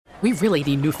We really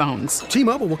need new phones.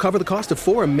 T-Mobile will cover the cost of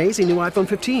 4 amazing new iPhone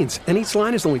 15s, and each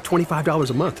line is only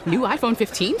 $25 a month. New iPhone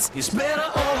 15s? It's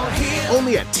better over here.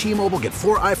 Only at T-Mobile, get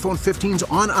 4 iPhone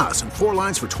 15s on us and 4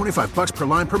 lines for $25 per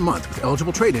line per month with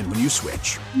eligible trade-in when you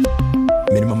switch.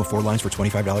 Minimum of 4 lines for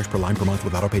 $25 per line per month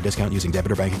with autopay discount using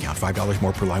debit or bank account. $5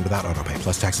 more per line without autopay,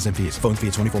 plus taxes and fees. Phone fee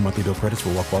at 24 monthly bill credits for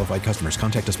well-qualified customers.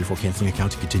 Contact us before canceling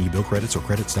account to continue bill credits or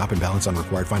credit stop and balance on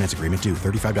required finance agreement due.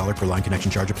 $35 per line connection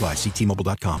charge applies. See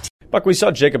T-Mobile.com. Buck, we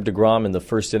saw Jacob deGrom in the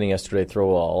first inning yesterday throw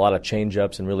a lot of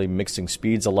changeups and really mixing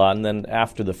speeds a lot, and then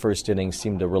after the first inning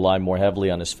seemed to rely more heavily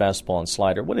on his fastball and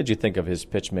slider. What did you think of his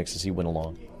pitch mix as he went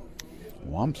along?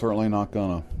 Well, I'm certainly not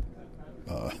going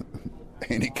to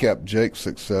handicap Jake's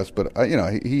success, but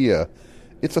he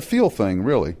it's a feel thing,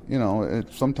 really.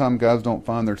 Sometimes guys don't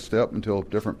find their step until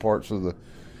different parts of the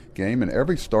game, and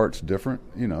every start's different.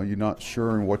 You're not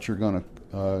sure in what you're going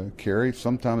to carry.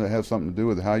 Sometimes it has something to do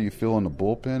with how you feel in the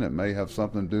bullpen. It may have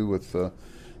something to do with the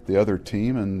other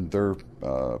team and their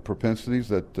propensities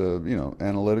that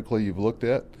analytically you've looked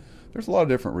at. There's a lot of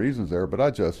different reasons there, but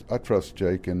I trust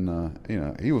Jake, and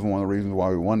he was one of the reasons why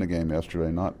we won the game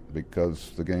yesterday, not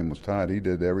because the game was tied. He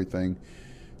did everything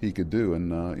he could do,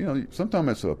 and sometimes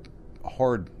it's a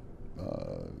hard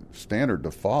standard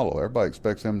to follow. Everybody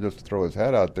expects him just to throw his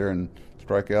hat out there and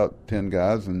strike out 10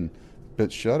 guys and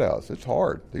pitch shutouts. It's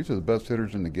hard. These are the best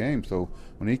hitters in the game, so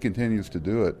when he continues to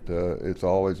do it, it's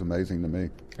always amazing to me.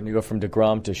 And you go from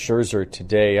deGrom to Scherzer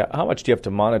today. How much do you have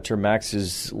to monitor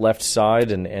Max's left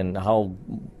side, and how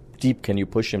deep can you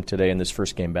push him today in this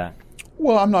first game back?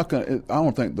 Well, I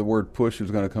don't think the word push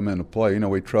is going to come into play.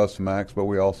 We trust Max, but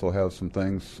we also have some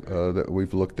things that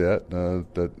we've looked at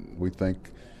that we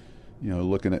think,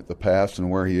 looking at the past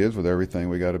and where he is with everything,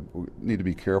 we need to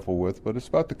be careful with. But it's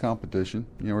about the competition.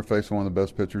 We're facing one of the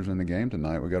best pitchers in the game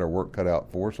tonight. We got our work cut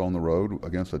out for us on the road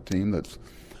against a team that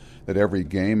every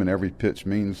game and every pitch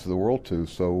means the world to.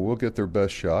 So we'll get their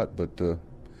best shot. But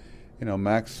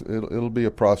Max, it'll be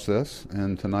a process.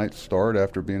 And tonight's start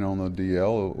after being on the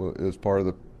DL is part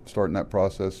of starting that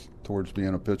process towards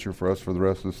being a pitcher for us for the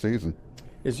rest of the season.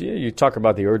 You talk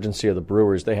about the urgency of the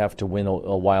Brewers. They have to win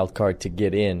a wild card to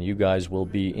get in. You guys will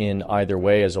be in either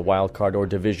way as a wild card or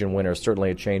division winner.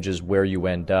 Certainly it changes where you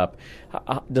end up.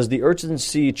 Does the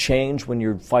urgency change when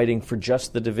you're fighting for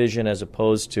just the division as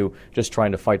opposed to just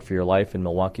trying to fight for your life in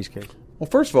Milwaukee's case? Well,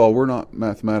 first of all, we're not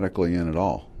mathematically in at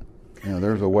all.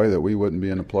 There's a way that we wouldn't be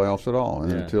in the playoffs at all.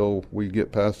 And until we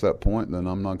get past that point, then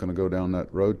I'm not going to go down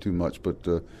that road too much. But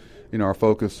our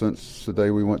focus since the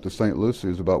day we went to St. Lucie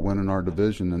is about winning our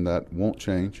division, and that won't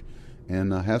change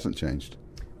and hasn't changed.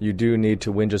 You do need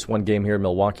to win just one game here in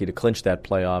Milwaukee to clinch that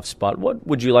playoff spot. What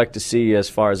would you like to see as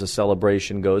far as a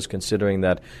celebration goes, considering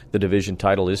that the division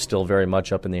title is still very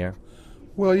much up in the air?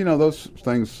 Well, those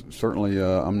things certainly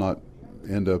I'm not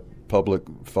into public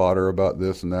fodder about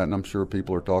this and that, and I'm sure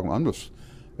people are talking. I'm just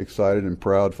excited and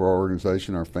proud for our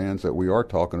organization, our fans, that we are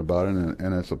talking about it,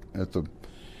 and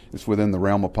it's within the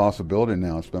realm of possibility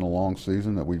now. It's been a long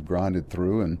season that we've grinded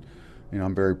through, and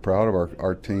I'm very proud of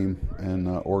our team and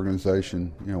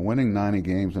organization. Winning 90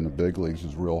 games in the big leagues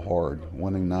is real hard.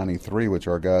 Winning 93, which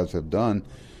our guys have done,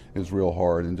 is real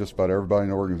hard, and just about everybody in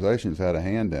the organization has had a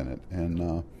hand in it.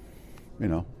 And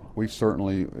we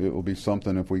certainly, it will be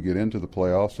something if we get into the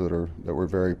playoffs that we're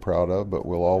very proud of, but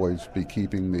we'll always be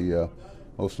keeping the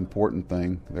most important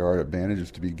thing. There are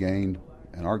advantages to be gained,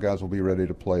 and our guys will be ready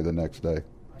to play the next day.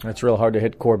 It's real hard to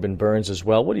hit Corbin Burnes as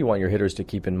well. What do you want your hitters to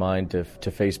keep in mind to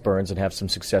face Burnes and have some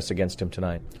success against him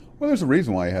tonight? Well, there's a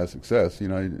reason why he has success.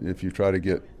 If you try to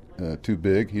get too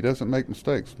big, he doesn't make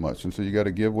mistakes much, and so you got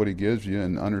to give what he gives you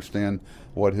and understand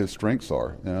what his strengths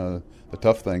are. The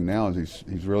tough thing now is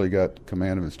he's really got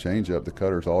command of his changeup. The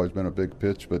cutter's always been a big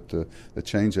pitch, but the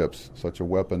changeup's such a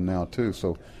weapon now too.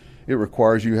 So it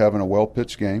requires you having a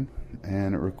well-pitched game,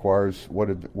 and it requires what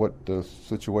the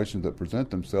situations that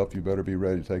present themselves, you better be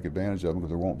ready to take advantage of them because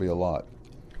there won't be a lot.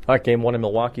 All right, game one in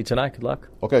Milwaukee tonight. Good luck.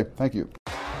 Okay, thank you.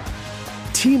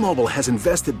 T-Mobile has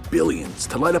invested billions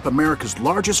to light up America's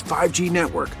largest 5G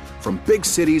network, from big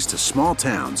cities to small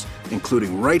towns,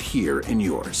 including right here in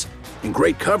yours. And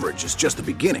great coverage is just the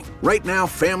beginning. Right now,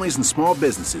 families and small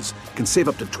businesses can save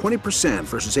up to 20%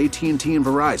 versus AT&T and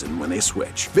Verizon when they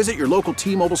switch. Visit your local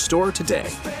T-Mobile store today.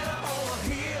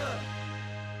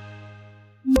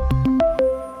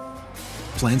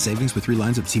 Plan savings with 3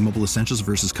 lines of T-Mobile Essentials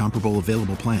versus comparable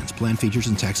available plans. Plan features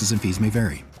and taxes and fees may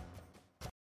vary.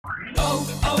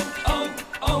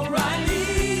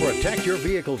 O'Reilly. We're at Protect your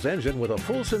vehicle's engine with a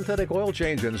full synthetic oil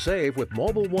change and save with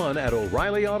Mobil 1 at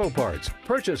O'Reilly Auto Parts.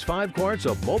 Purchase 5 quarts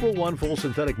of Mobil 1 full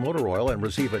synthetic motor oil and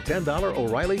receive a $10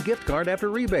 O'Reilly gift card after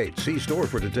rebate. See store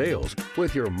for details.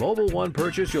 With your Mobil 1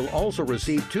 purchase, you'll also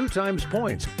receive 2 times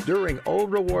points during O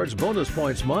Rewards Bonus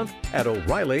Points Month at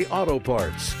O'Reilly Auto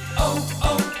Parts.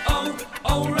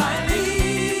 O'Reilly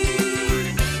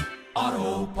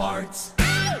Auto Parts.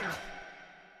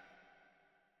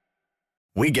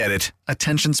 We get it.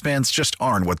 Attention spans just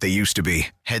aren't what they used to be.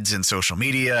 Heads in social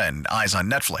media and eyes on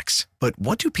Netflix. But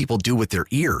what do people do with their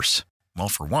ears? Well,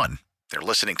 for one, they're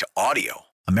listening to audio.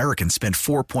 Americans spend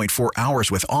 4.4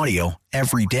 hours with audio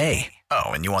every day. Oh,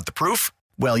 and you want the proof?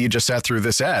 Well, you just sat through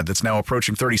this ad that's now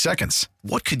approaching 30 seconds.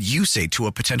 What could you say to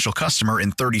a potential customer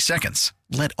in 30 seconds?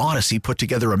 Let Odyssey put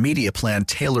together a media plan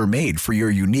tailor-made for your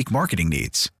unique marketing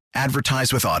needs.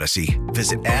 Advertise with Odyssey.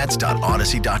 Visit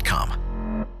ads.odyssey.com.